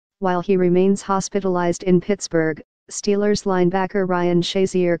While he remains hospitalized in Pittsburgh, Steelers linebacker Ryan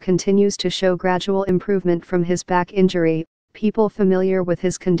Shazier continues to show gradual improvement from his back injury, people familiar with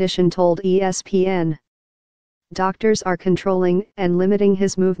his condition told ESPN. Doctors are controlling and limiting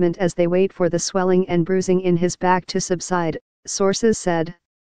his movement as they wait for the swelling and bruising in his back to subside, sources said.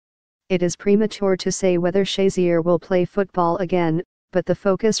 It is premature to say whether Shazier will play football again, but the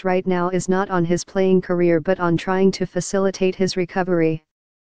focus right now is not on his playing career but on trying to facilitate his recovery.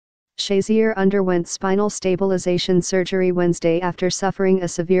 Shazier underwent spinal stabilization surgery Wednesday after suffering a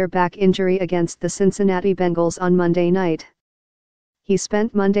severe back injury against the Cincinnati Bengals on Monday night. He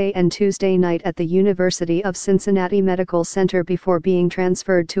spent Monday and Tuesday night at the University of Cincinnati Medical Center before being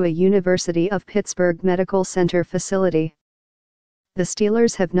transferred to a University of Pittsburgh Medical Center facility. The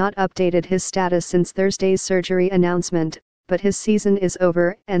Steelers have not updated his status since Thursday's surgery announcement, but his season is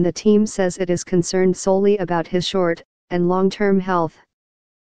over and the team says it is concerned solely about his short and long-term health.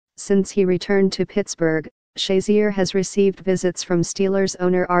 Since he returned to Pittsburgh, Shazier has received visits from Steelers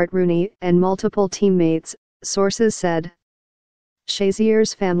owner Art Rooney and multiple teammates, sources said.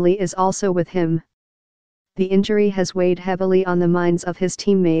 Shazier's family is also with him. The injury has weighed heavily on the minds of his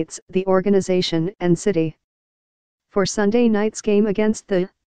teammates, the organization and city. For Sunday night's game against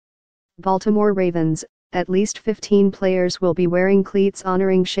the Baltimore Ravens, at least 15 players will be wearing cleats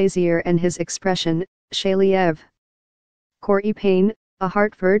honoring Shazier and his expression, Shaliev. Corey Payne, a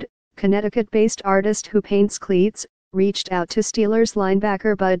Hartford, Connecticut-based artist who paints cleats, reached out to Steelers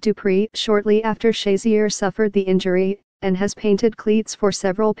linebacker Bud Dupree shortly after Shazier suffered the injury, and has painted cleats for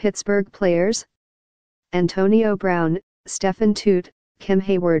several Pittsburgh players. Antonio Brown, Stephen Toot, Kim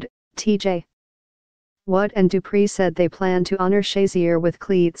Hayward, T.J. Watt and Dupree said they plan to honor Shazier with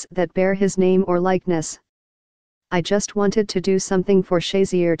cleats that bear his name or likeness. I just wanted to do something for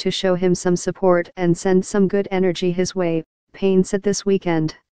Shazier to show him some support and send some good energy his way, Payne said this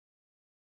weekend.